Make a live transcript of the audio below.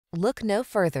Look no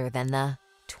further than the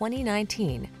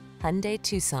 2019 Hyundai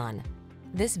Tucson.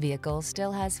 This vehicle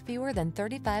still has fewer than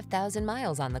 35,000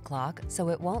 miles on the clock, so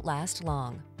it won't last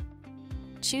long.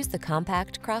 Choose the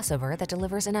compact crossover that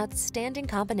delivers an outstanding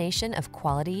combination of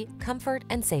quality, comfort,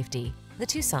 and safety, the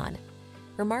Tucson.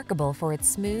 Remarkable for its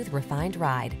smooth, refined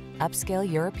ride, upscale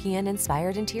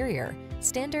European-inspired interior,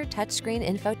 standard touchscreen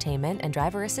infotainment and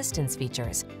driver assistance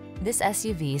features, this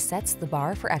SUV sets the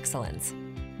bar for excellence.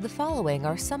 The following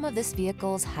are some of this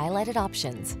vehicle's highlighted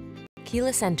options: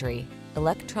 keyless entry,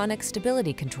 electronic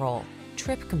stability control,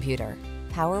 trip computer,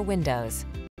 power windows,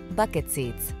 bucket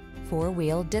seats,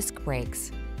 four-wheel disc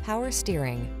brakes, power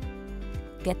steering.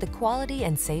 Get the quality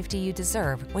and safety you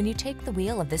deserve when you take the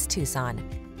wheel of this Tucson.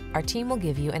 Our team will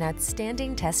give you an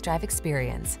outstanding test drive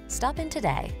experience. Stop in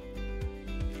today.